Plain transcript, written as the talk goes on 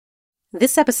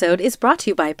This episode is brought to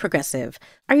you by Progressive.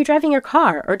 Are you driving your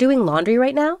car or doing laundry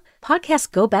right now?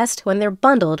 Podcasts go best when they're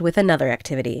bundled with another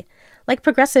activity. Like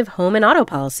Progressive home and auto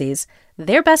policies,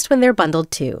 they're best when they're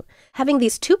bundled too. Having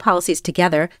these two policies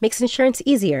together makes insurance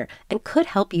easier and could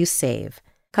help you save.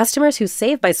 Customers who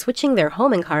save by switching their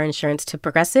home and car insurance to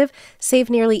Progressive save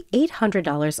nearly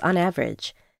 $800 on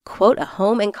average. Quote a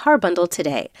home and car bundle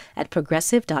today at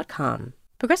Progressive.com.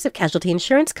 Progressive Casualty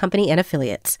Insurance Company and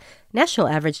Affiliates. National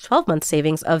average 12-month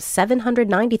savings of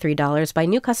 $793 by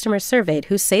new customers surveyed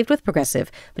who saved with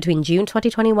Progressive between June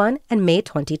 2021 and May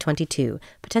 2022.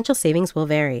 Potential savings will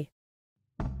vary.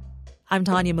 I'm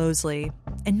Tanya Mosley.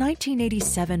 In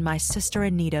 1987, my sister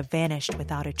Anita vanished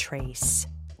without a trace.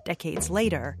 Decades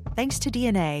later, thanks to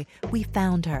DNA, we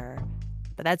found her.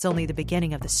 But that's only the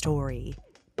beginning of the story.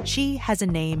 She Has a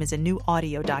Name is a new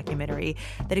audio documentary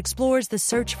that explores the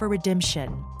search for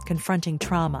redemption, confronting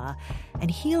trauma,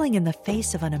 and healing in the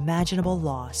face of unimaginable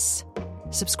loss.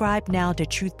 Subscribe now to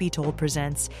Truth Be Told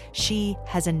presents She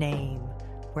Has a Name,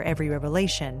 where every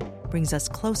revelation brings us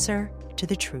closer to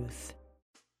the truth.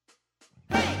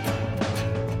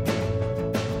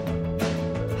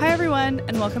 Hi, everyone,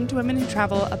 and welcome to Women Who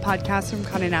Travel, a podcast from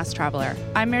Condé Nast Traveler.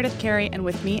 I'm Meredith Carey, and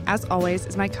with me, as always,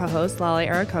 is my co-host, Lale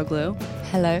Arikoglu.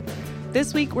 Hello.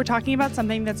 This week, we're talking about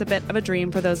something that's a bit of a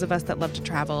dream for those of us that love to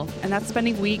travel, and that's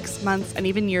spending weeks, months, and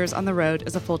even years on the road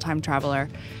as a full-time traveler.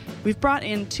 We've brought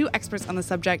in two experts on the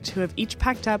subject who have each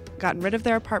packed up, gotten rid of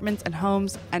their apartments and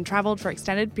homes, and traveled for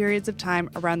extended periods of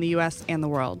time around the U.S. and the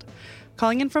world.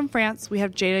 Calling in from France, we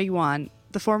have Jada Yuan,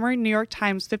 the former New York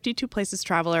Times 52 Places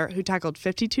traveler who tackled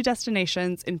 52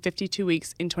 destinations in 52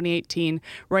 weeks in 2018,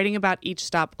 writing about each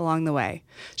stop along the way.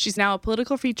 She's now a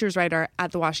political features writer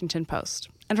at The Washington Post.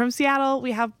 And from Seattle,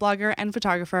 we have blogger and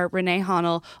photographer Renee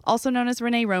Honnell, also known as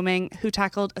Renee Roaming, who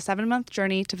tackled a 7-month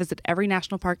journey to visit every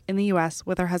national park in the U.S.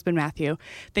 with her husband, Matthew.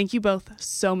 Thank you both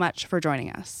so much for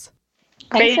joining us.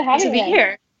 Thanks for having me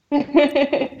here.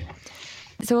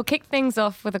 So we'll kick things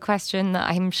off with a question that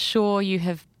I'm sure you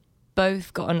have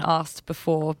both gotten asked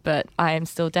before, but I am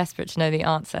still desperate to know the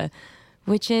answer,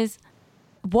 which is,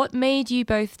 what made you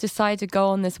both decide to go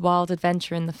on this wild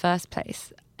adventure in the first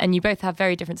place? And you both have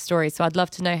very different stories, so I'd love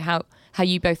to know how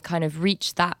you both kind of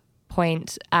reached that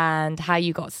point and how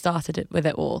you got started with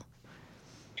it all.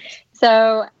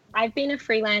 So I've been a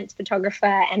freelance photographer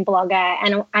and blogger,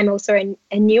 and I'm also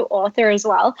a new author as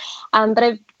well. But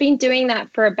I've been doing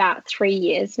that for about 3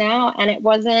 years now, and it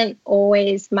wasn't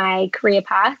always my career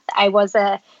path. I was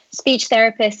a speech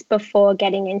therapist before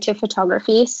getting into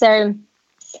photography. So,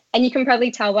 and you can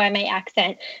probably tell by my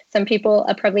accent, some people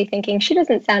are probably thinking, she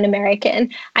doesn't sound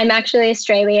American. I'm actually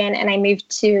Australian, and I moved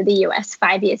to the US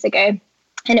 5 years ago.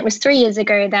 And it was 3 years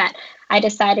ago that I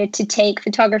decided to take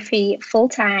photography full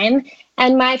time.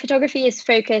 And my photography is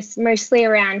focused mostly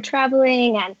around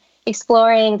traveling and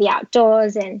exploring the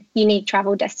outdoors and unique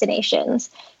travel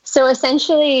destinations. So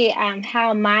essentially,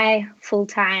 how my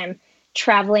full-time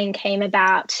traveling came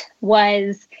about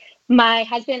was my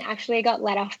husband actually got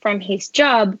let off from his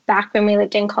job back when we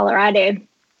lived in Colorado.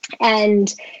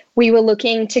 And we were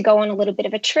looking to go on a little bit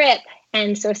of a trip.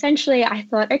 And so essentially I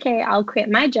thought, okay, I'll quit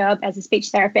my job as a speech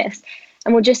therapist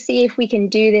and we'll just see if we can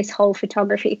do this whole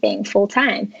photography thing full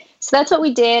time. So that's what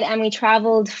we did. And we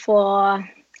traveled for,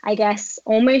 I guess,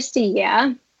 almost a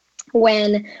year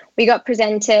when we got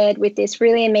presented with this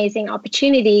really amazing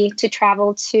opportunity to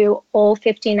travel to all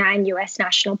 59 US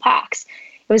national parks.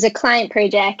 It was a client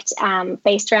project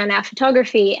based around our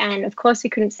photography. And of course we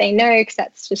couldn't say no because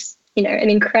that's just, an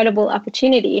incredible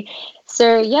opportunity.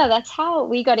 So yeah, that's how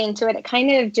we got into it. It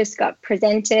kind of just got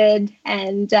presented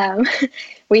and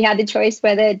we had the choice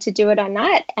whether to do it or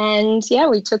not. And yeah,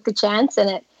 we took the chance and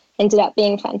it ended up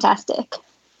being fantastic.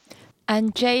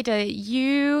 And Jada,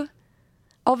 you,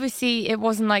 obviously it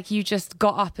wasn't like you just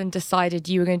got up and decided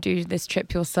you were going to do this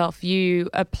trip yourself. You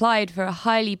applied for a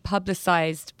highly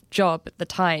publicized job at the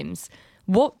Times.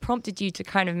 What prompted you to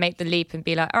kind of make the leap and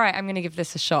be like, all right, I'm going to give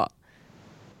this a shot?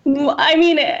 I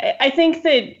mean, I think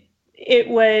that it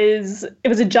was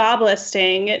a job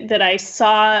listing that I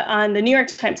saw on the New York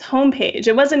Times homepage.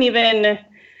 It wasn't even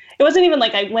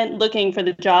like I went looking for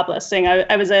the job listing.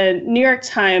 I was a New York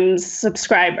Times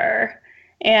subscriber,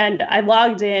 and I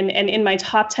logged in, and in my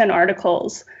top 10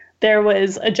 articles, there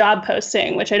was a job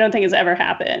posting, which I don't think has ever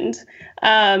happened.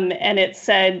 And it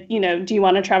said, do you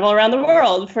want to travel around the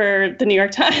world for the New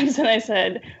York Times? And I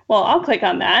said, well, I'll click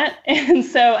on that. And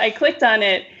so I clicked on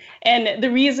it. And the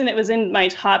reason it was in my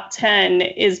top 10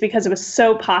 is because it was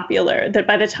so popular that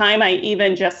by the time I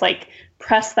even just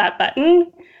pressed that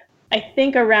button, I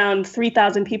think around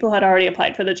 3,000 people had already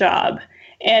applied for the job.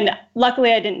 And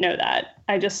luckily I didn't know that.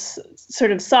 I just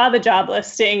sort of saw the job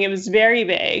listing. It was very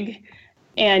vague.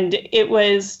 And it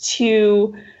was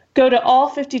to go to all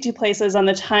 52 places on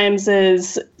the Times'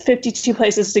 52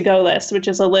 Places to Go list, which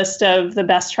is a list of the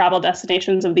best travel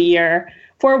destinations of the year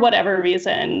for whatever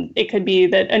reason. It could be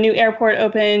that a new airport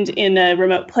opened in a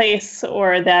remote place,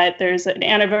 or that there's an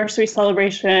anniversary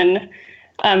celebration.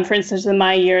 For instance, in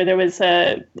my year, there was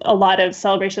a lot of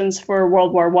celebrations for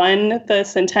World War I, the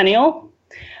centennial.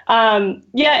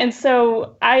 And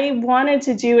so I wanted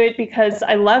to do it because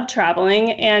I love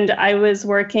traveling, and I was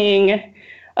working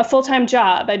a full-time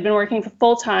job. I'd been working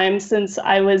full-time since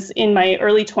I was in my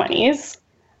early 20s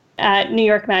at New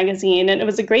York Magazine, and it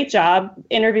was a great job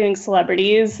interviewing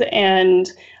celebrities, and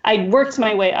I'd worked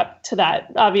my way up to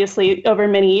that, obviously, over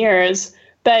many years.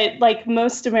 But like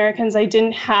most Americans, I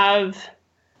didn't have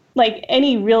like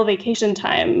any real vacation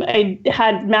time. I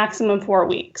had maximum 4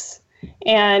 weeks,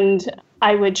 and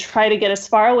I would try to get as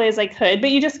far away as I could,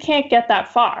 but you just can't get that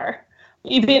far.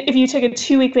 Even if you take a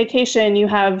 2-week vacation, you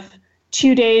have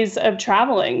 2 days of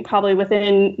traveling probably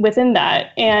within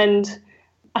that. And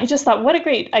I just thought, what a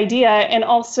great idea. And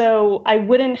also, I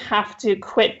wouldn't have to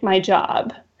quit my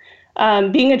job.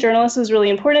 Being a journalist was really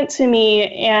important to me,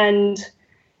 and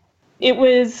it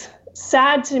was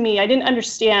sad to me. I didn't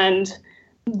understand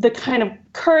the kind of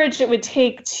courage it would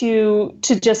take to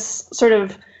just sort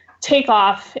of take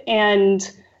off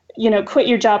and, quit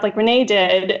your job like Renee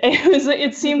did.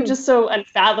 It seemed just so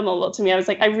unfathomable to me. I was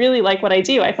like, I really like what I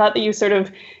do. I thought that you sort of,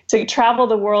 to travel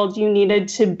the world, you needed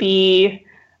to be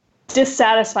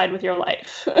dissatisfied with your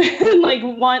life, like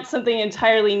want something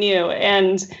entirely new.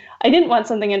 And I didn't want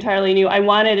something entirely new. I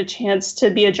wanted a chance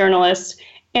to be a journalist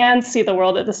and see the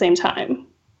world at the same time.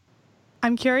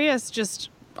 I'm curious, just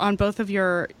on both of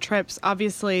your trips,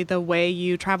 obviously the way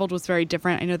you traveled was very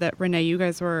different. I know that, Renee, you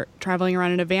guys were traveling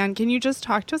around in a van. Can you just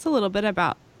talk to us a little bit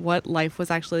about what life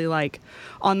was actually like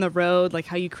on the road, like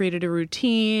how you created a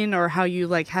routine, or how you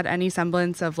like had any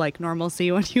semblance of like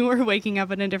normalcy when you were waking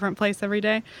up in a different place every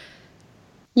day?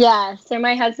 Yeah, so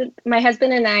my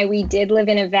husband and I, we did live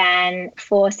in a van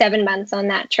for 7 months on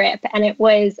that trip, and it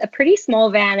was a pretty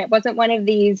small van. It wasn't one of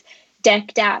these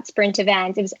decked out Sprinter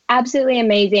vans. It was absolutely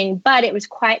amazing, but it was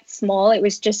quite small. It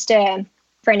was just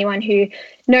for anyone who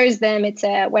knows them, it's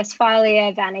a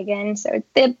Westfalia Vanagon, so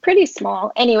they're pretty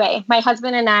small. Anyway, my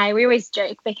husband and I, we always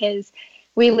joke because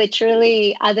we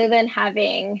literally, other than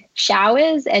having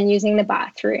showers and using the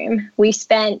bathroom, we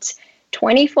spent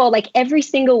 24, like every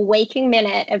single waking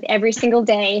minute of every single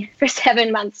day for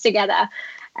 7 months together.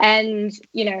 And,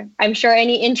 I'm sure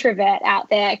any introvert out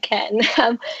there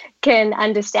can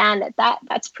understand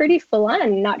that's pretty full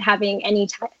on, not having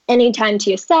any time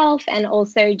to yourself, and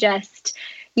also just,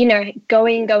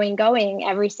 going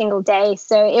every single day.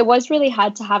 So it was really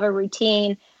hard to have a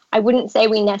routine. I wouldn't say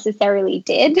we necessarily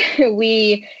did.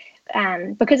 We,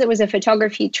 because it was a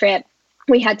photography trip,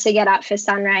 we had to get up for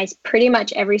sunrise pretty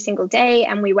much every single day,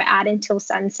 and we were out until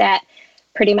sunset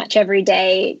pretty much every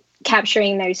day,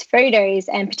 capturing those photos.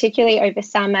 And particularly over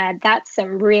summer, that's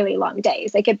some really long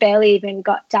days. Like, it barely even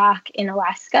got dark in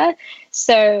Alaska.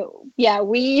 So yeah,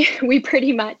 we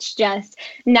pretty much just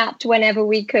napped whenever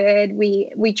we could.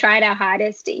 We tried our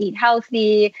hardest to eat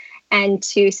healthy and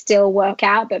to still work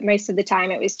out, but most of the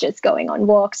time it was just going on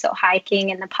walks or hiking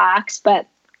in the parks. But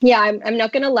yeah, I'm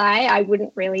not going to lie, I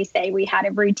wouldn't really say we had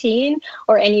a routine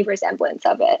or any resemblance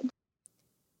of it.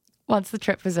 Once the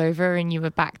trip was over and you were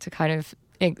back to kind of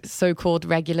so-called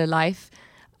regular life,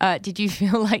 did you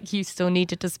feel like you still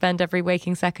needed to spend every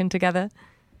waking second together?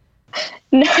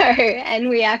 No, and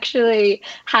we actually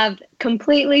have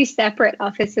completely separate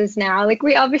offices now. Like,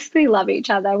 we obviously love each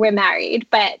other. We're married,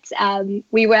 but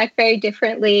we work very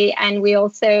differently, and we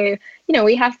also,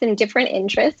 we have some different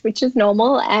interests, which is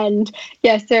normal. And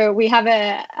yeah, so we have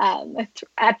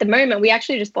at the moment, we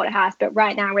actually just bought a house, but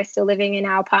right now we're still living in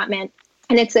our apartment.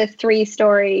 And it's a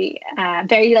 3-story,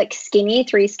 very skinny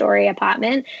 3-story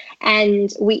apartment.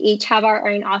 And we each have our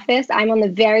own office. I'm on the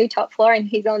very top floor and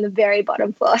he's on the very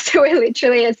bottom floor. So we're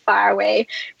literally as far away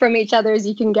from each other as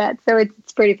you can get. So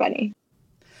it's pretty funny.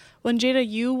 When Jada,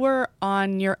 you were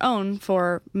on your own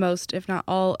for most, if not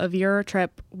all, of your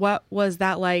trip, what was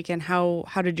that like, and how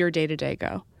did your day-to-day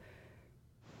go?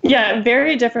 Yeah,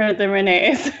 very different than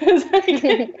Renee's.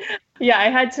 Yeah,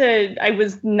 I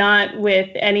was not with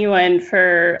anyone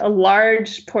for a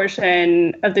large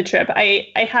portion of the trip.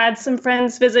 I had some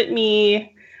friends visit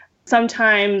me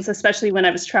sometimes, especially when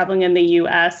I was traveling in the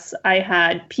US. I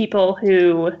had people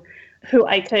who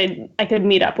I could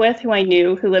meet up with, who I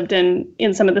knew, who lived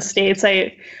in some of the states.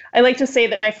 I like to say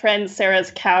that my friend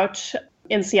Sarah's couch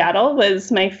in Seattle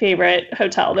was my favorite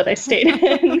hotel that I stayed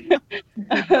in.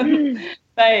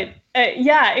 But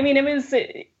yeah, I mean,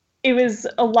 it was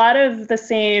a lot of the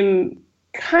same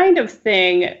kind of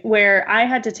thing where I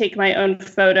had to take my own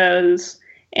photos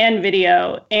and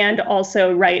video and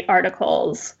also write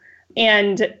articles.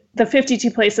 And the 52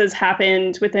 places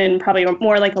happened within probably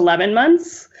more like 11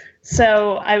 months.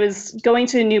 So I was going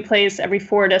to a new place every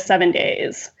 4 to 7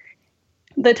 days.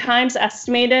 The Times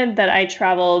estimated that I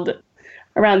traveled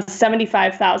around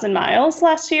 75,000 miles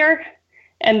last year,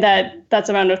 and that's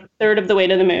around a third of the way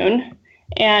to the moon.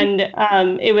 And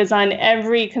it was on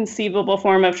every conceivable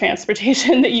form of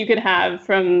transportation that you could have,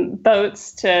 from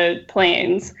boats to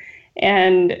planes.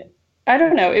 And I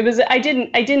don't know, I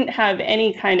didn't have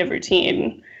any kind of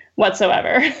routine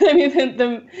whatsoever. I mean,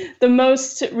 the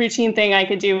most routine thing I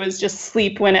could do was just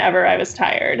sleep whenever I was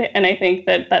tired. And I think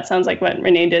that sounds like what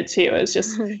Renee did too, is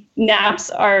just naps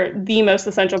are the most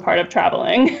essential part of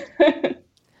traveling.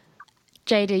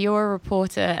 Jada, you're a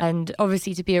reporter, and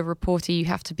obviously to be a reporter, you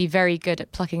have to be very good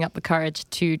at plucking up the courage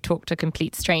to talk to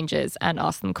complete strangers and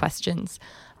ask them questions.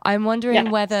 I'm wondering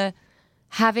whether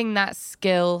having that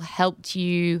skill helped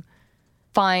you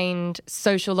find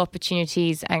social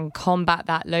opportunities and combat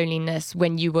that loneliness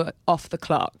when you were off the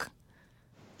clock.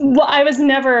 Well, I was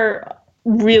never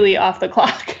really off the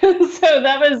clock. So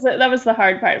that was the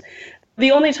hard part.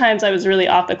 The only times I was really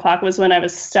off the clock was when I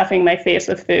was stuffing my face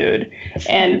with food.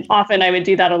 And often I would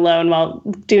do that alone while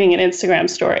doing an Instagram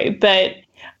story. But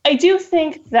I do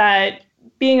think that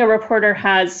being a reporter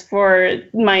has, for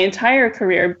my entire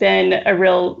career, been a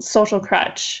real social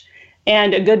crutch,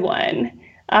 and a good one.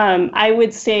 I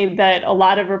would say that a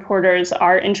lot of reporters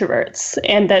are introverts,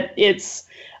 and that it's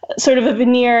sort of a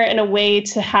veneer and a way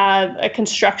to have a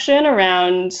construction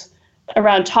around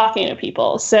talking to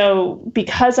people. So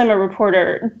because I'm a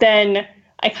reporter, then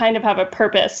I kind of have a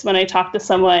purpose when I talk to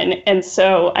someone. And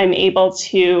so I'm able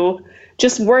to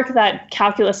just work that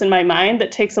calculus in my mind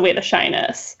that takes away the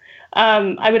shyness.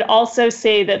 I would also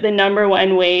say that the number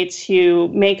one way to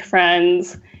make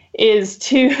friends is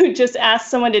to just ask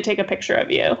someone to take a picture of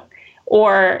you,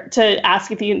 or to ask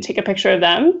if you can take a picture of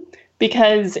them,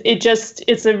 because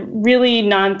it's a really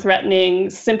non-threatening,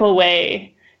 simple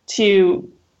way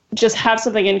to just have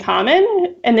something in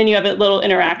common, and then you have a little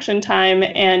interaction time,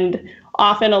 and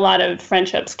often a lot of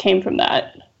friendships came from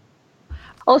that.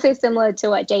 Also similar to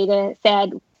what Jada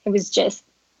said, it was just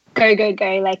go, go,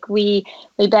 go. Like we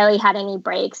barely had any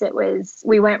breaks.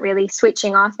 We weren't really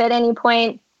switching off at any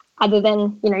point, other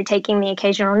than, taking the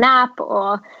occasional nap,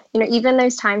 or, even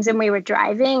those times when we were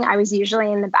driving, I was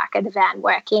usually in the back of the van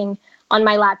working on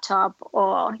my laptop,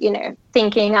 or,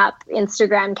 thinking up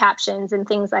Instagram captions and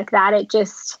things like that.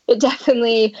 It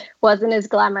definitely wasn't as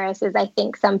glamorous as I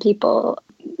think some people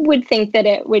would think that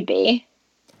it would be.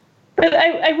 But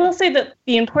I will say that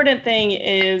the important thing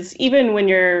is, even when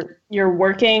you're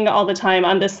working all the time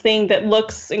on this thing that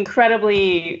looks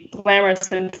incredibly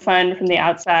glamorous and fun from the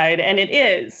outside, and it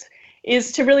is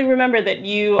to really remember that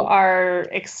you are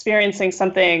experiencing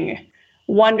something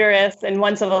wondrous and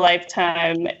once of a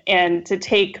lifetime, and to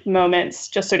take moments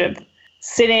just sort of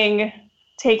sitting,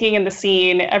 taking in the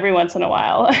scene every once in a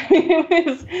while.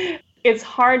 It's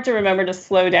hard to remember to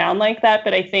slow down like that,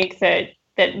 but I think that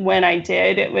when I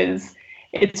did,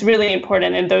 it's really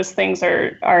important, and those things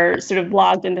are sort of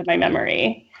logged into my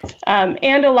memory.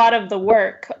 And a lot of the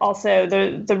work, also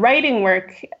the writing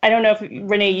work, I don't know if,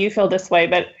 Renee, you feel this way,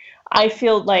 but I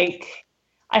feel like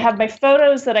I have my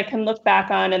photos that I can look back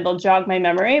on and they'll jog my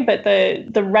memory, but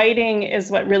the writing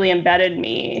is what really embedded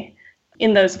me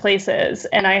in those places.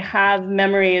 And I have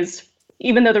memories,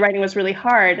 even though the writing was really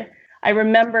hard, I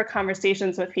remember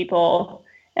conversations with people,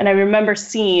 and I remember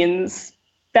scenes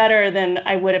better than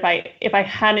I would if I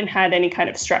hadn't had any kind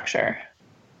of structure.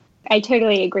 I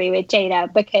totally agree with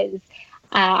Jada, because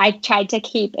I tried to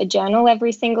keep a journal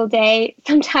every single day.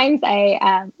 Sometimes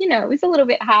it was a little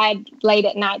bit hard late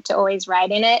at night to always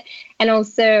write in it. And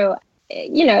also,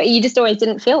 you just always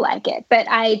didn't feel like it. But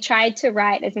I tried to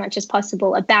write as much as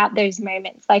possible about those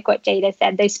moments, like what Jada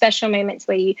said, those special moments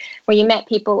where you met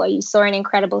people, or you saw an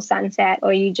incredible sunset,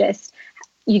 or you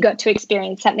got to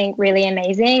experience something really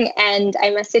amazing. And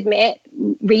I must admit,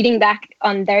 reading back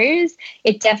on those,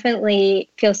 it definitely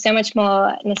feels so much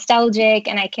more nostalgic,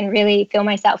 and I can really feel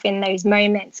myself in those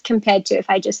moments compared to if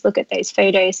I just look at those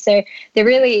photos. So there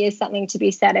really is something to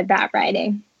be said about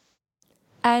writing.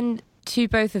 And to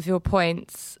both of your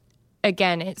points,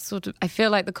 again, it's sort of, I feel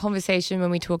like the conversation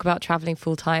when we talk about traveling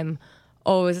full time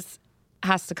always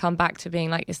has to come back to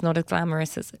being like, it's not as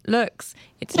glamorous as it looks.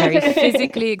 It's very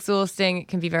physically exhausting. It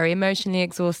can be very emotionally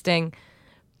exhausting.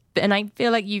 And I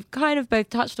feel like you've kind of both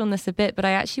touched on this a bit, but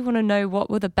I actually want to know, what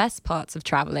were the best parts of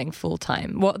traveling full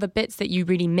time? What are the bits that you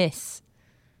really miss?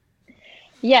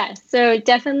 Yeah, so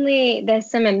definitely there's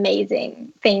some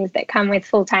amazing things that come with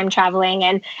full-time traveling,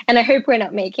 and I hope we're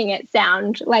not making it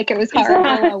sound like it was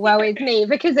horrible or woe is me,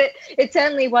 because it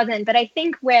certainly wasn't. But I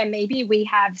think where maybe we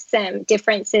have some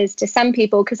differences to some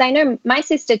people, because I know my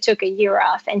sister took a year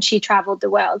off and she traveled the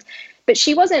world, but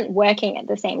she wasn't working at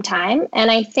the same time.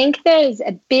 And I think there's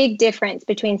a big difference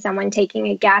between someone taking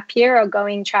a gap year or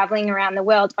going traveling around the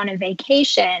world on a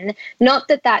vacation. Not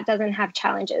that that doesn't have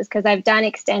challenges, because I've done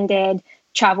extended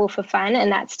travel for fun and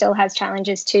that still has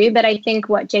challenges too. But I think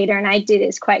what Jada and I did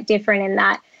is quite different in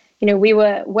that, you know, we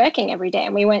were working every day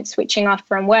and we weren't switching off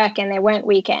from work, and there weren't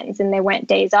weekends and there weren't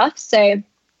days off. So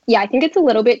yeah, I think it's a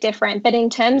little bit different. But in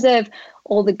terms of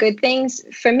all the good things,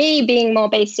 for me, being more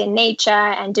based in nature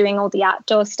and doing all the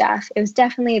outdoor stuff, it was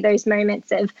definitely those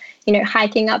moments of, you know,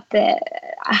 hiking up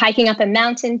a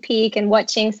mountain peak and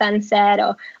watching sunset,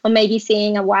 or maybe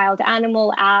seeing a wild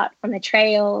animal out on the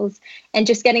trails, and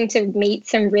just getting to meet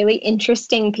some really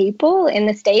interesting people in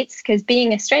the States. Because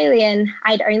being Australian,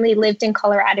 I'd only lived in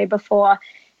Colorado before,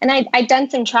 and I'd done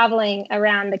some traveling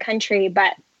around the country,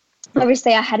 but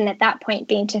obviously, I hadn't at that point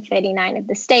been to 39 of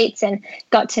the states and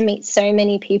got to meet so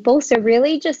many people. So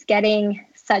really just getting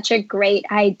such a great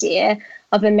idea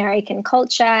of American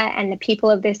culture and the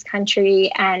people of this country.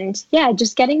 And yeah,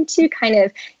 just getting to kind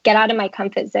of get out of my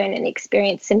comfort zone and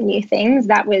experience some new things.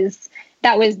 That was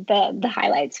the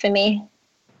highlights for me.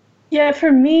 Yeah,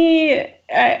 for me,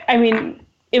 I mean,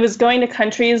 it was going to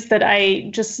countries that I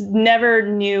just never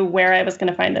knew where I was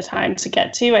going to find the time to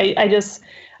get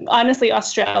to. Honestly,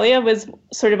 Australia was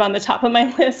sort of on the top of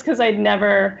my list because I'd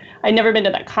never been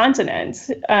to that continent.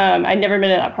 I'd never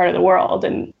been to that part of the world.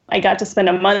 And I got to spend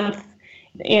a month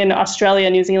in Australia,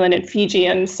 New Zealand, and Fiji.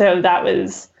 And so that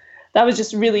was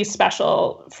just really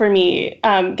special for me,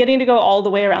 getting to go all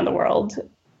the way around the world,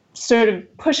 sort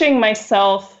of pushing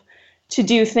myself to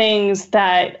do things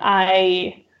that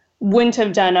I wouldn't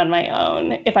have done on my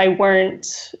own if I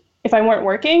weren't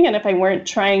working and if I weren't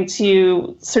trying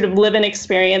to sort of live an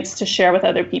experience to share with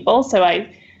other people. So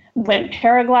I went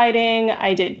paragliding,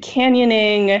 I did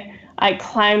canyoning, I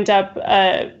climbed up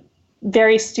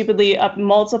very stupidly up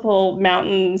multiple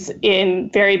mountains in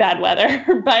very bad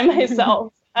weather by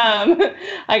myself.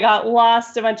 I got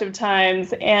lost a bunch of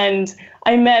times and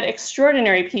I met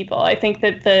extraordinary people. I think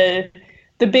that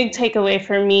the big takeaway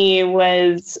for me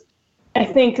was, I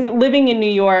think living in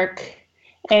New York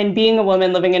and being a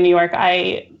woman living in New York,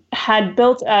 I had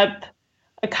built up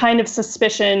a kind of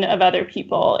suspicion of other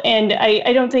people. And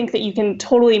I don't think that you can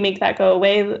totally make that go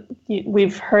away.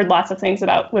 We've heard lots of things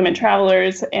about women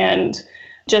travelers and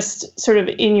just sort of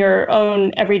in your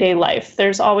own everyday life.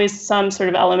 There's always some sort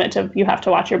of element of you have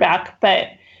to watch your back. But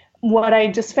what I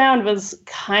just found was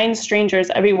kind strangers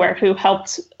everywhere who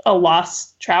helped a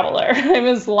lost traveler. I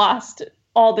was lost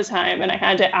all the time and I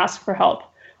had to ask for help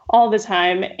all the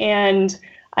time. And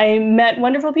I met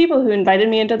wonderful people who invited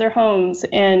me into their homes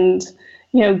and,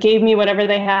 you know, gave me whatever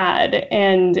they had.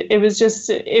 And it was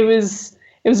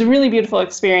a really beautiful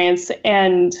experience.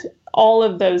 And all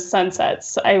of those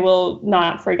sunsets, I will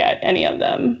not forget any of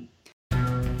them.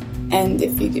 And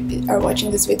if you are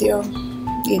watching this video,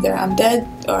 either I'm dead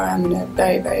or I'm in a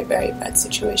very, very, very bad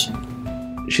situation.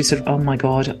 She said, "Oh my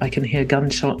God, I can hear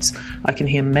gunshots. I can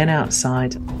hear men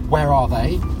outside." Where are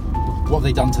they? What have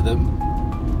they done to them?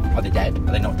 Are they dead?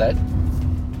 Are they not dead?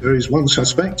 There is one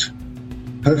suspect,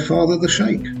 her father, the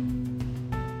Sheikh.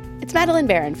 It's Madeline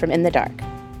Barron from In the Dark.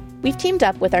 We've teamed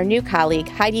up with our new colleague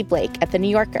Heidi Blake at The New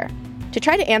Yorker to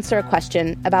try to answer a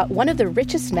question about one of the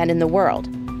richest men in the world,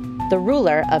 the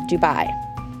ruler of Dubai.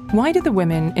 Why did the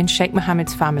women in Sheikh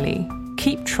Mohammed's family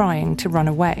keep trying to run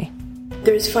away?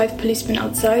 There's 5 policemen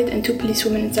outside and 2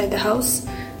 policewomen inside the house.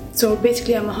 So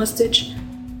basically I'm a hostage.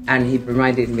 And he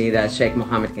reminded me that Sheikh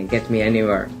Mohammed can get me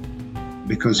anywhere.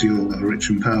 Because you're a rich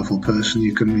and powerful person,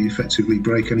 you can effectively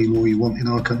break any law you want in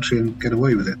our country and get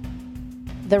away with it.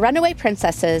 The Runaway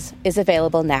Princesses is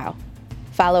available now.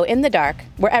 Follow In the Dark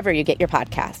wherever you get your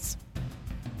podcasts.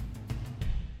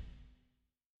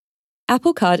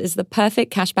 Apple Card is the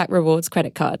perfect cashback rewards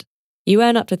credit card. You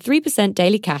earn up to 3%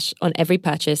 daily cash on every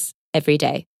purchase, every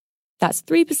day. That's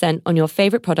 3% on your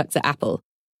favorite products at Apple,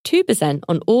 2%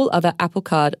 on all other Apple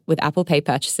Card with Apple Pay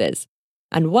purchases,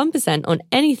 and 1% on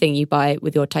anything you buy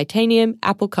with your titanium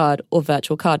Apple Card or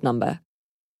virtual card number.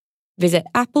 Visit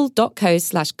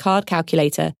apple.co/card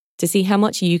calculator to see how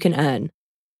much you can earn.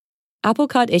 Apple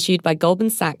Card issued by Goldman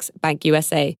Sachs Bank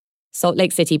USA, Salt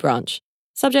Lake City branch.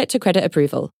 Subject to credit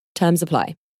approval. Terms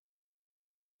apply.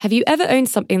 Have you ever owned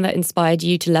something that inspired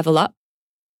you to level up?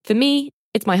 For me,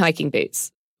 it's my hiking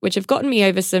boots, which have gotten me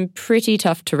over some pretty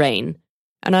tough terrain.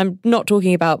 And I'm not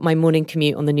talking about my morning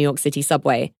commute on the New York City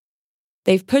subway.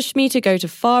 They've pushed me to go to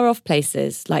far-off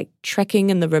places like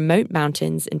trekking in the remote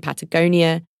mountains in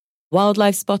Patagonia,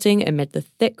 wildlife spotting amid the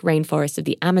thick rainforests of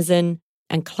the Amazon,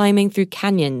 and climbing through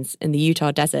canyons in the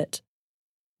Utah desert.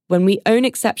 When we own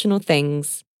exceptional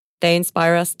things, they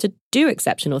inspire us to do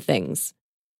exceptional things.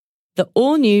 The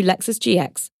all-new Lexus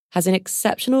GX has an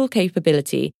exceptional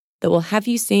capability that will have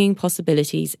you seeing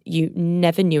possibilities you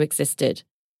never knew existed.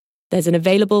 There's an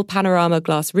available panorama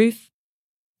glass roof,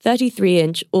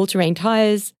 33-inch all-terrain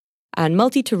tyres, and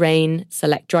multi-terrain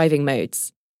select driving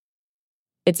modes.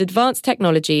 Its advanced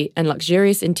technology and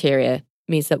luxurious interior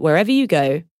means that wherever you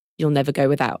go, you'll never go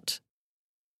without.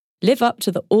 Live up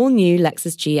to the all-new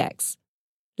Lexus GX.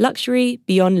 Luxury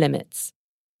beyond limits.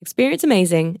 Experience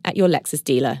amazing at your Lexus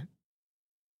dealer.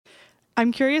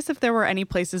 I'm curious if there were any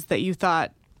places that you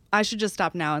thought, I should just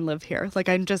stop now and live here. Like,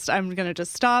 I'm going to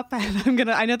just stop, and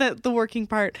I know that the working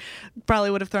part probably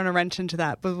would have thrown a wrench into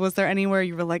that, but was there anywhere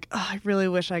you were like, oh, I really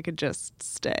wish I could just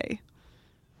stay?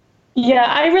 Yeah,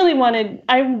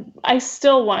 I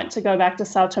still want to go back to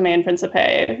Sao Tome and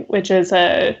Principe, which is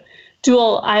a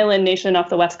dual island nation off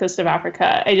the west coast of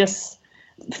Africa. I just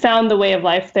found the way of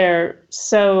life there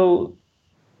so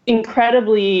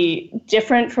incredibly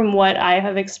different from what I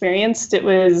have experienced. It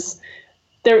was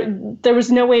there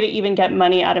was no way to even get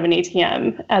money out of an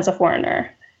ATM as a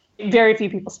foreigner. Very few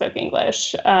people spoke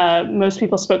English. Most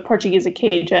people spoke Portuguese and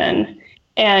Cajun.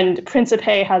 And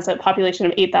Principe has a population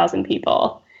of 8,000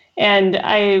 people. And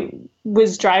I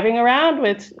was driving around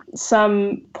with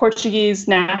some Portuguese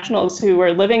nationals who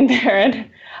were living there. And I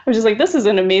was just like, this is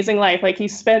an amazing life. Like, you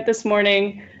spent this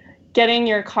morning getting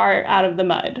your car out of the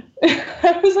mud.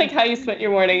 That was like how you spent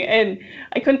your morning. And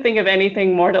I couldn't think of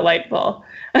anything more delightful.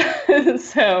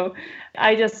 So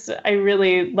I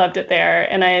really loved it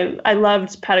there. And I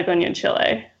loved Patagonia in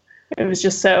Chile. It was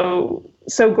just so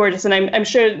gorgeous. And I'm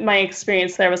sure my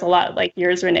experience there was a lot like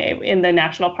yours, Renee, in the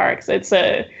national parks. It's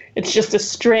just a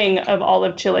string of all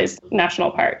of Chile's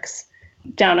national parks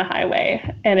down a highway.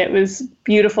 And it was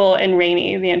beautiful and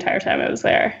rainy the entire time I was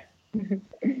there.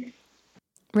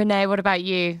 Renee, what about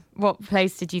you? What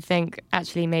place did you think,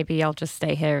 actually, maybe I'll just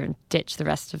stay here and ditch the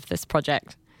rest of this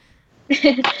project?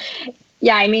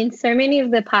 Yeah, I mean, so many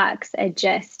of the parks are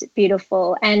just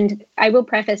beautiful. And I will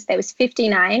preface, there was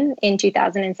 59 in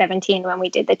 2017 when we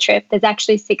did the trip. There's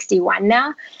actually 61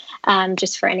 now,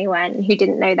 just for anyone who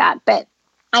didn't know that. But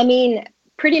I mean,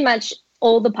 pretty much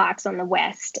all the parks on the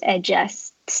west are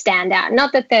just stand out.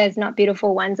 Not that there's not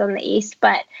beautiful ones on the east,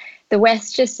 but the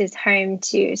west just is home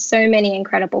to so many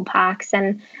incredible parks.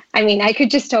 And I mean, I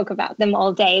could just talk about them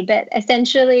all day, but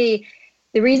essentially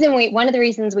one of the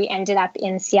reasons we ended up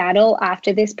in Seattle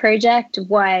after this project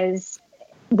was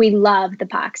we love the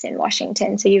parks in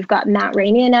Washington. So you've got Mount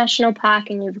Rainier National Park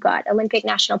and you've got Olympic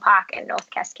National Park and North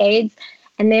Cascades,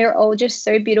 and they're all just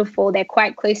so beautiful. They're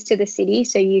quite close to the city,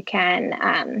 so you can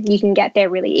get there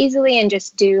really easily and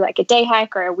just do like a day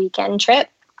hike or a weekend trip.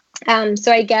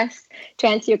 So I guess to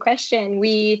answer your question,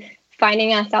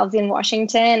 finding ourselves in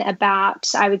Washington about,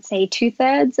 I would say,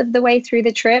 2/3 of the way through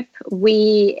the trip,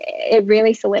 it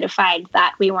really solidified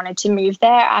that we wanted to move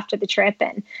there after the trip,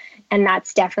 and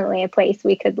that's definitely a place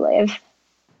we could live.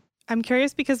 I'm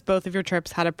curious because both of your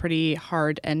trips had a pretty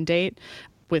hard end date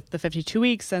with the 52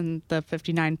 weeks and the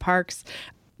 59 parks.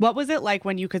 What was it like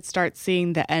when you could start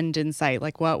seeing the end in sight?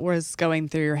 Like, what was going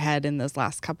through your head in those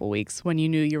last couple weeks when you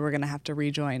knew you were going to have to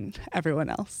rejoin everyone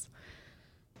else?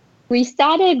 We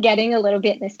started getting a little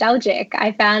bit nostalgic.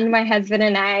 I found my husband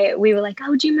and we were like,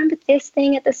 oh, do you remember this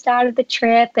thing at the start of the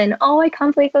trip? And, oh, I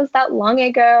can't believe it was that long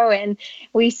ago. And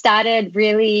we started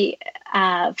really,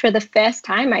 for the first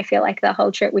time, I feel like the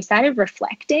whole trip, we started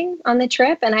reflecting on the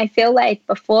trip. And I feel like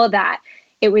before that,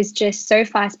 it was just so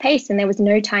fast paced and there was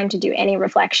no time to do any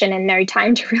reflection and no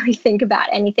time to really think about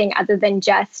anything other than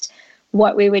just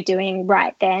what we were doing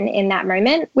right then in that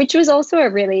moment, which was also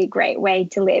a really great way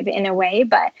to live in a way.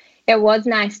 But it was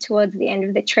nice towards the end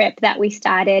of the trip that we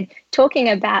started talking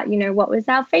about, what was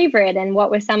our favorite and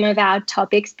what were some of our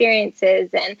top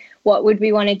experiences and what would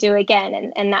we want to do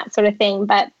again and that sort of thing.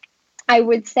 But I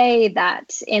would say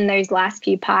that in those last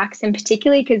few parks, and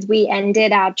particularly because we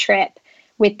ended our trip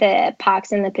with the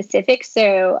parks in the Pacific.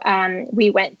 So we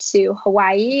went to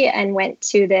Hawaii and went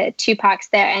to the 2 parks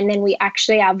there. And then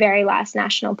our very last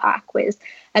national park was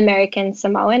American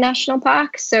Samoa National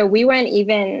Park. So we weren't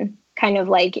even kind of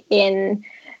like in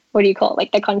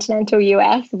like the continental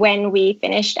US when we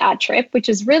finished our trip, which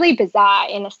is really bizarre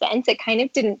in a sense. It kind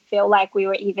of didn't feel like we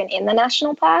were even in the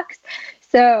national parks.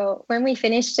 So when we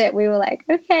finished it, we were like,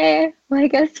 okay, well, I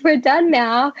guess we're done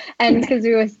now. And because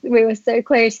we were so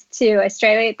close to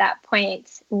Australia at that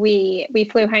point, we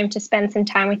flew home to spend some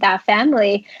time with our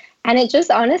family. And it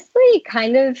just honestly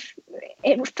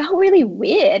it felt really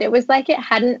weird. It was like it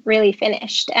hadn't really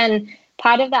finished. And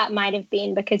part of that might have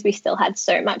been because we still had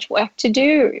so much work to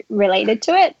do related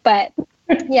to it. But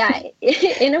yeah,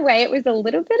 in a way, it was a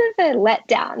little bit of a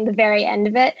letdown, the very end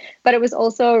of it. But it was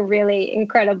also a really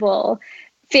incredible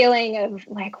feeling of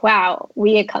like, wow,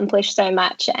 we accomplished so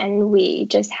much and we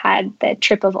just had the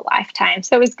trip of a lifetime.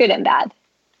 So it was good and bad.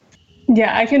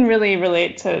 Yeah, I can really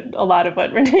relate to a lot of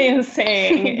what Renee is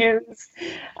saying.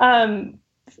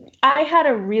 I had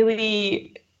a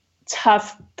really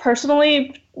tough,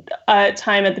 personally,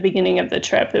 time at the beginning of the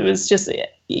trip. It was just,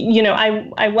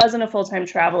 I wasn't a full-time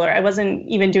traveler. I wasn't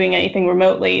even doing anything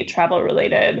remotely travel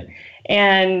related.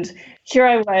 And here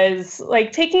I was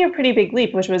like taking a pretty big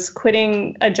leap, which was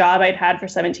quitting a job I'd had for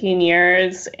 17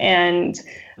 years and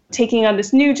taking on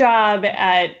this new job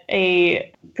at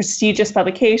a prestigious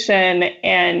publication.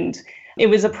 And it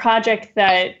was a project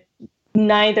that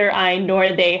neither I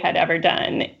nor they had ever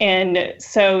done. And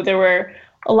so there were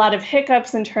a lot of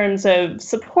hiccups in terms of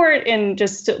support and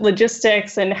just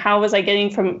logistics and how was I getting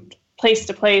from place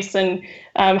to place and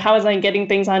how was I getting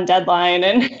things on deadline.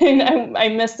 And I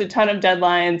missed a ton of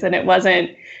deadlines and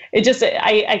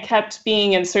I kept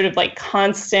being in sort of like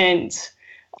constant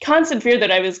fear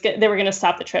that they were going to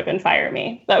stop the trip and fire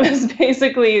me. That was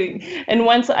basically, and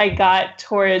once I got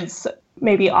towards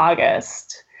maybe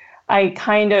August, I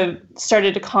kind of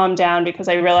started to calm down because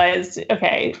I realized,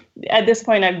 okay, at this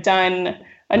point I've done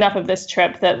enough of this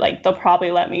trip that like they'll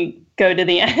probably let me go to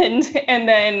the end. And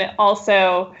then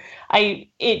also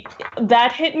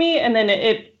that hit me. And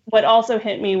then what also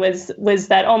hit me was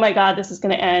that, oh my God, this is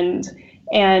going to end.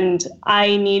 And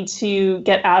I need to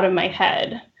get out of my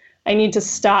head. I need to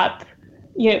stop,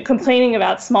 complaining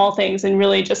about small things and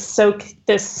really just soak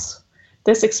this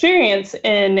experience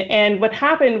in. And what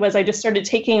happened was I just started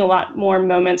taking a lot more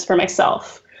moments for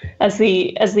myself as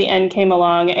the end came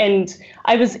along. And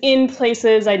I was in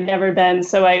places I'd never been.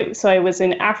 So I was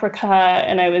in Africa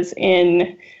and I was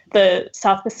in the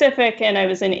South Pacific and I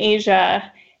was in Asia.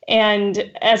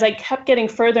 And as I kept getting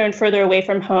further and further away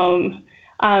from home,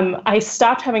 I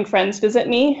stopped having friends visit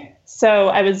me. So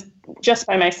I was just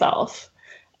by myself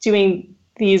doing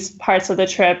these parts of the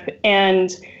trip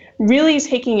and really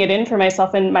taking it in for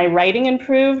myself, and my writing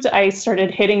improved. I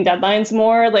started hitting deadlines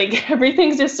more, like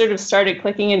everything just sort of started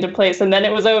clicking into place, and then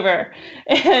it was over.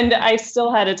 And I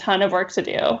still had a ton of work to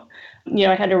do.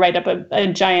 I had to write up a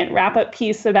giant wrap-up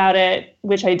piece about it,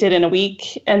 which I did in a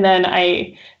week. And then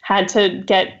I had to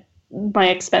get my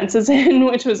expenses in,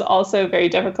 which was also very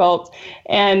difficult.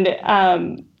 And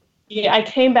I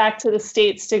came back to the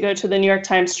States to go to the New York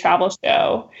Times travel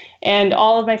show, and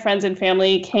all of my friends and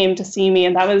family came to see me,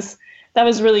 and that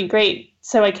was really great.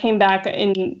 So I came back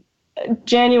in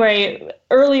January,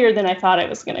 earlier than I thought I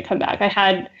was going to come back.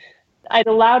 I'd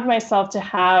allowed myself to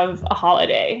have a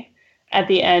holiday at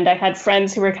the end. I had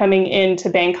friends who were coming into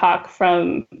Bangkok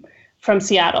from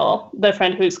Seattle, the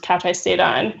friend whose couch I stayed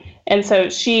on, and so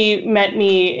she met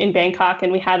me in Bangkok,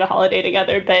 and we had a holiday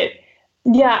together. But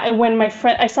yeah, when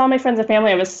I saw my friends and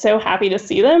family, I was so happy to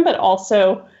see them, but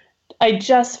also I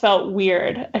just felt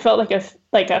weird. I felt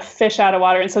like a fish out of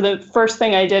water. And so the first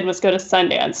thing I did was go to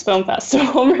Sundance Film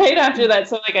Festival right after that.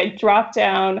 So I dropped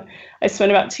down, I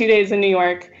spent about 2 days in New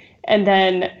York, and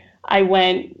then I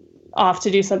went off to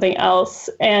do something else.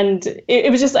 And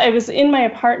it was just, I was in my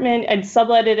apartment, I'd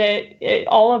subletted it,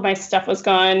 all of my stuff was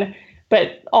gone,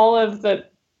 but all of the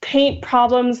paint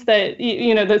problems that,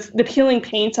 the peeling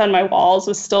paint on my walls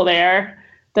was still there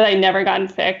that I'd never gotten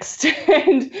fixed.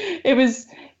 And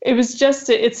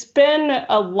it's been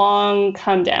a long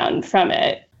come down from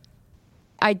it.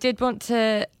 I did want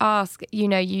to ask,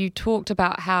 you talked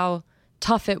about how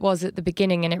tough it was at the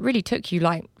beginning, and it really took you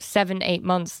like 7-8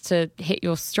 months to hit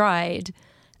your stride.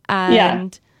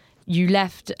 And you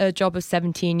left a job of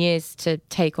 17 years to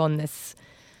take on this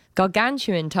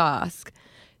gargantuan task.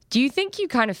 Do you think you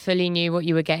kind of fully knew what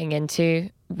you were getting into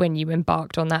when you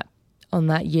embarked on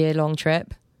that year-long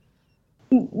trip?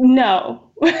 No.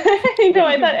 No,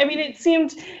 I thought, it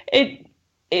seemed,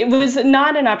 it was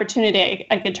not an opportunity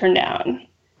I could turn down.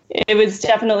 It was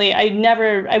definitely, I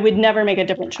would never make a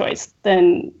different choice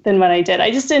than what I did. I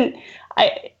just didn't,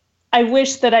 I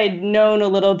wish that I'd known a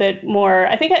little bit more.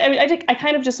 I think I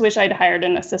kind of just wish I'd hired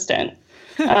an assistant.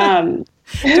 Don't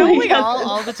we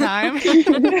all the time?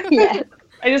 Yeah.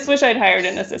 I just wish I'd hired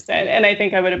an assistant, and I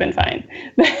think I would have been fine.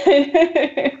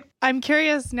 I'm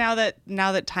curious now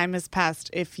that time has passed,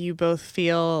 if you both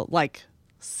feel like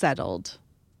settled.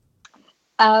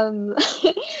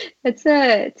 It's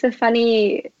a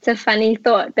funny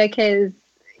thought because,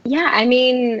 yeah, I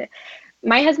mean,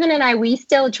 my husband and I, we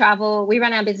still travel. We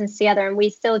run our business together, and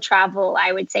we still travel,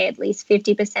 I would say, at least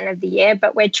 50% of the year,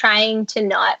 but we're trying to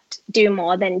not do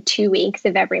more than 2 weeks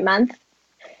of every month.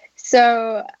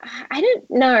 So I don't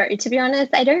know, to be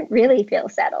honest, I don't really feel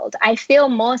settled. I feel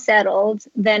more settled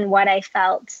than what I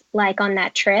felt like on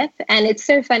that trip. And it's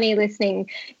so funny listening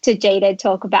to Jada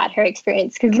talk about her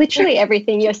experience, because literally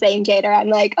everything you're saying, Jada, I'm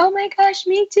like, oh my gosh,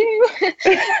 me too.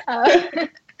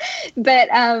 But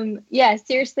yeah,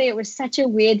 seriously, it was such a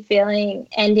weird feeling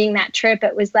ending that trip.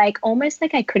 It was like almost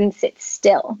like I couldn't sit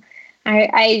still.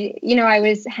 I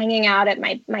was hanging out at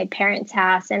my parents'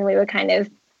 house, and we were kind of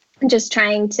just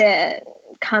trying to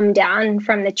come down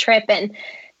from the trip. And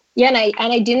yeah,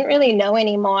 and I didn't really know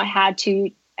anymore how to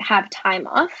have time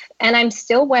off. And I'm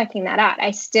still working that out.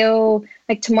 I still,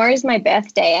 like, tomorrow's my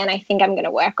birthday, and I think I'm going to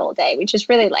work all day, which is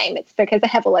really lame. It's because I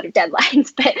have a lot of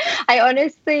deadlines. But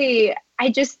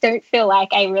I just don't feel like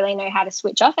I really know how to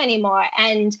switch off anymore.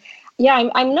 And yeah,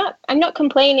 I'm not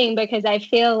complaining, because I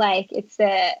feel like it's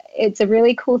a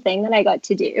really cool thing that I got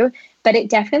to do, but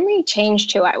it definitely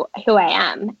changed who I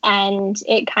am. And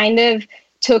it kind of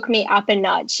took me up a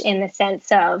notch in the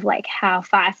sense of like how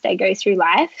fast I go through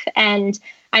life. And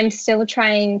I'm still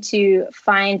trying to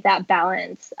find that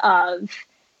balance of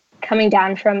coming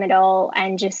down from it all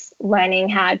and just learning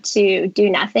how to do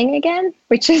nothing again,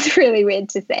 which is really weird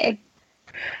to say.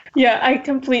 Yeah,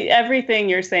 everything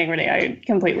you're saying, Renee, I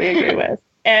completely agree with.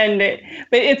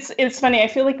 But it's funny. I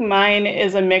feel like mine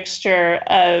is a mixture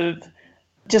of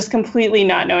just completely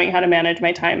not knowing how to manage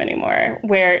my time anymore.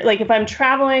 Where, like, if I'm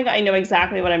traveling, I know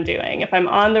exactly what I'm doing. If I'm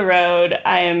on the road,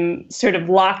 I am sort of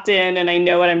locked in and I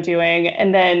know what I'm doing.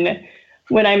 And then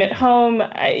when I'm at home,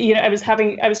 I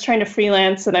was trying to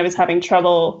freelance, and I was having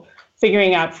trouble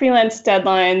figuring out freelance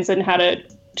deadlines and how to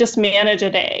just manage a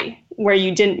day where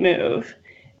you didn't move.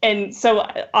 And so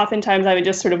oftentimes I would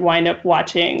just sort of wind up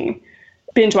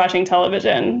binge watching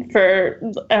television for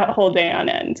a whole day on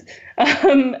end.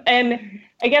 And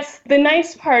I guess the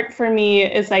nice part for me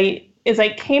is I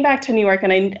came back to New York,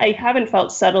 and I haven't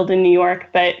felt settled in New York,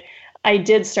 but I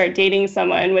did start dating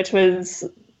someone, which was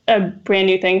a brand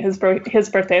new thing. His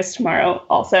birthday is tomorrow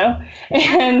also.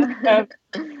 And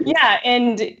yeah,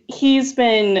 and he's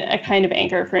been a kind of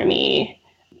anchor for me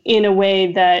in a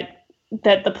way that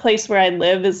the place where I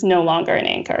live is no longer an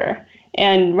anchor.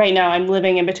 And right now I'm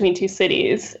living in between two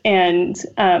cities, and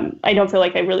I don't feel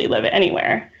like I really live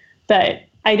anywhere, but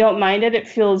I don't mind it. It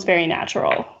feels very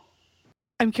natural.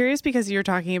 I'm curious, because you're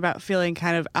talking about feeling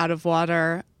kind of out of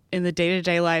water in the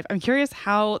day-to-day life. I'm curious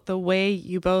how the way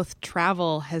you both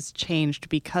travel has changed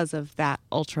because of that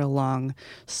ultra long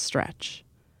stretch.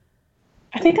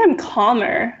 I think I'm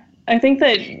calmer. I think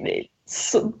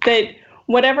that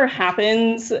whatever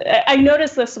happens, I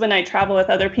notice this when I travel with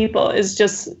other people, it's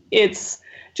just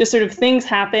sort of things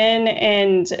happen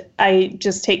and I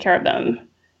just take care of them.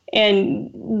 And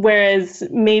whereas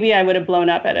maybe I would have blown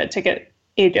up at a ticket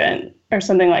agent or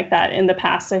something like that in the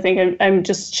past, I think I'm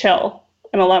just chill.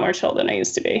 I'm a lot more chill than I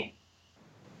used to be.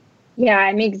 Yeah,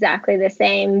 I'm exactly the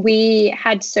same. We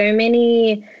had so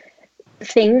many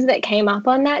things that came up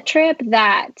on that trip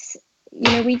that,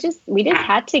 we just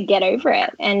had to get over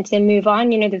it and to move on.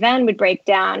 The van would break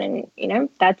down and,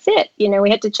 that's it. We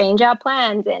had to change our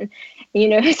plans and,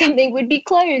 something would be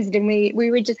closed and we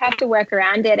would just have to work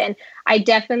around it. And I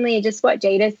definitely, just what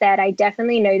Jada said, I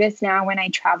definitely notice now when I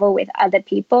travel with other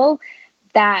people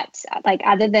that, like,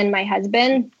 other than my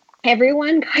husband,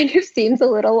 everyone kind of seems a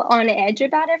little on edge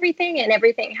about everything, and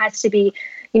everything has to be,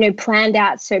 planned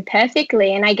out so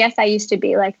perfectly. And I guess I used to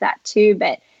be like that too,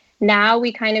 but now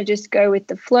we kind of just go with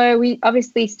the flow. We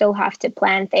obviously still have to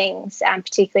plan things,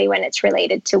 particularly when it's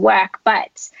related to work.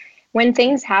 But when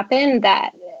things happen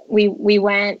that we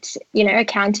weren't,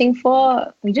 accounting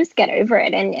for, we just get over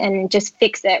it and just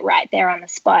fix it right there on the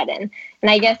spot. And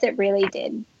I guess it really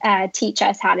did teach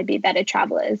us how to be better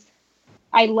travelers.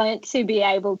 I learned to be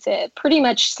able to pretty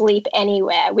much sleep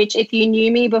anywhere, which if you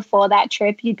knew me before that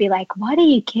trip, you'd be like, what, are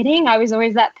you kidding? I was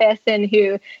always that person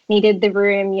who needed the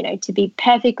room, to be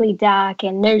perfectly dark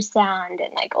and no sound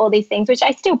and like all these things, which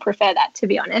I still prefer that, to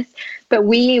be honest. But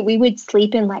we would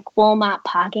sleep in like Walmart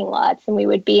parking lots, and we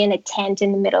would be in a tent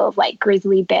in the middle of like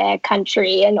grizzly bear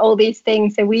country and all these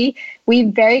things. So we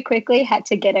very quickly had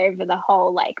to get over the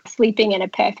whole like sleeping in a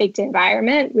perfect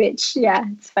environment, which, yeah,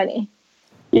 it's funny.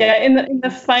 Yeah, in the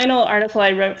final article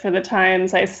I wrote for the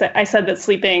Times, I said that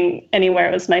sleeping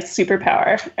anywhere was my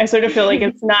superpower. I sort of feel like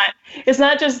it's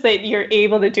not just that you're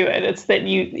able to do it; it's that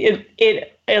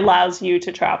it allows you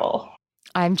to travel.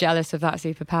 I'm jealous of that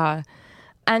superpower.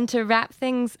 And to wrap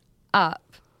things up,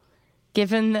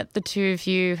 given that the two of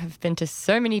you have been to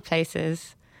so many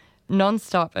places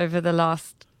nonstop over the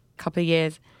last couple of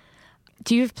years,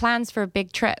 do you have plans for a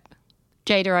big trip?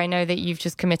 Jada, I know that you've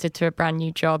just committed to a brand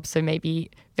new job, so maybe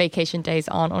vacation days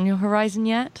aren't on your horizon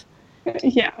yet.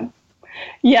 Yeah.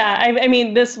 I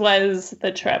mean, this was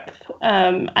the trip.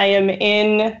 I am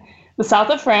in the south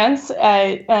of France.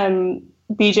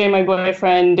 BJ, my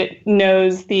boyfriend,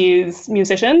 knows these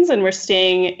musicians, and we're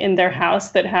staying in their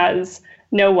house that has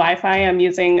no Wi-Fi. I'm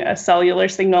using a cellular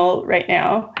signal right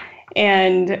now.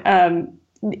 And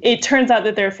it turns out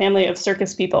that they're a family of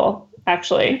circus people,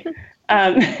 actually.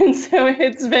 And so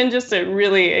it's been just a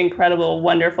really incredible,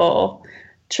 wonderful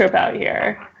trip out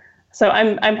here. So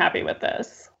I'm happy with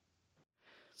this.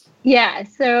 Yeah,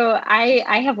 so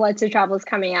I have lots of travels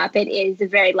coming up. It is a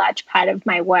very large part of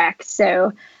my work.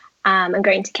 So I'm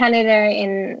going to Canada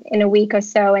in a week or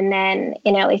so. And then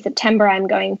in early September, I'm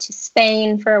going to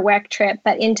Spain for a work trip.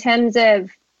 But in terms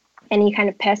of any kind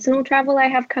of personal travel I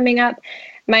have coming up,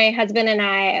 my husband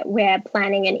and we're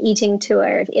planning an eating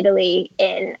tour of Italy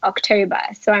in October.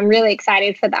 So I'm really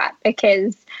excited for that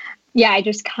because, I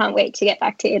just can't wait to get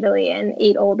back to Italy and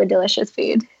eat all the delicious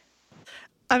food.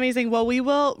 Amazing. Well, we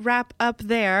will wrap up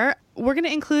there. We're going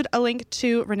to include a link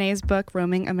to Renee's book,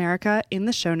 Roaming America, in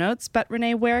the show notes. But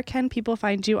Renee, where can people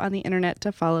find you on the internet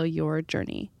to follow your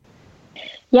journey?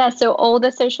 Yeah, so all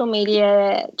the social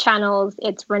media channels,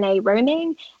 it's Renee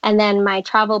Roaming. And then my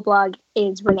travel blog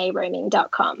is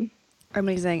reneeroaming.com.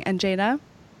 Amazing. And Jada?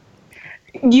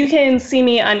 You can see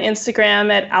me on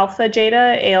Instagram at Alpha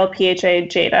Jada, ALPHA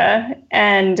Jada,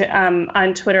 and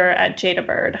on Twitter at Jada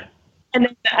Bird. And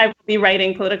then I will be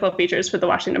writing political features for the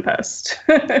Washington Post.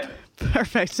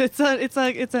 Perfect. It's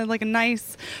like a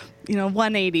nice,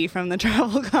 180 from the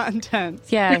travel content.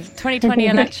 Yeah, 2020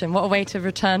 election. What a way to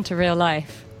return to real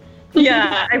life.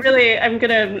 Yeah, I'm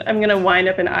gonna wind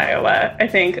up in Iowa, I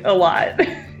think, a lot.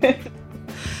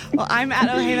 Well, I'm at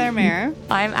Oh Hey There Mayor.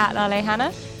 I'm at Lale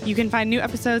Hannah. You can find new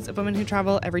episodes of Women Who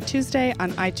Travel every Tuesday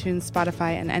on iTunes,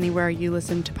 Spotify, and anywhere you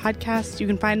listen to podcasts. You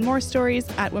can find more stories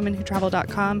at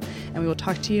womenwhotravel.com, and we will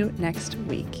talk to you next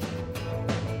week.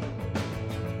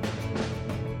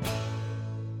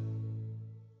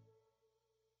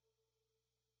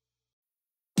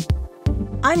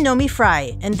 I'm Nomi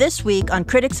Fry, and this week on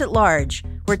Critics at Large,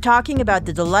 we're talking about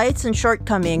the delights and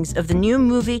shortcomings of the new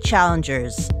movie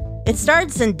Challengers. It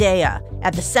stars Zendaya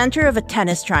at the center of a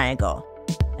tennis triangle,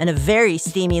 and a very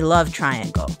steamy love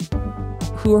triangle.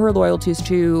 Who are her loyalties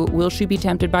to? Will she be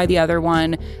tempted by the other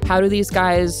one? How do these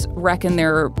guys reckon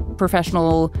their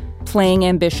professional playing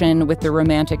ambition with their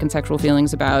romantic and sexual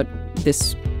feelings about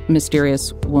this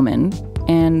mysterious woman?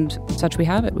 And such we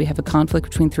have it. We have a conflict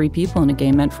between three people in a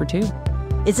game meant for two.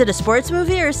 Is it a sports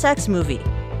movie or a sex movie?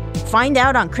 Find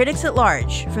out on Critics at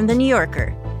Large from The New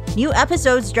Yorker. New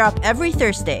episodes drop every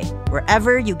Thursday,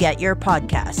 wherever you get your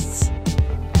podcasts.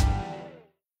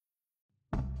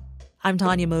 I'm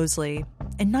Tanya Mosley.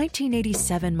 In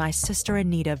 1987, my sister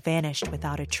Anita vanished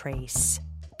without a trace.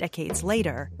 Decades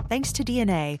later, thanks to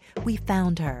DNA, we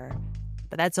found her.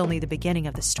 But that's only the beginning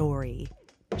of the story.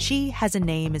 She Has a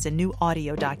Name is a new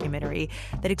audio documentary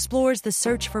that explores the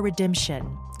search for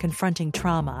redemption, confronting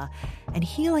trauma, and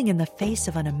healing in the face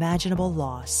of unimaginable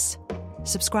loss.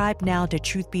 Subscribe now to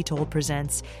Truth Be Told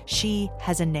presents She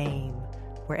Has a Name,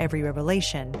 where every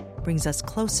revelation brings us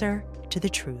closer to the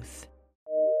truth.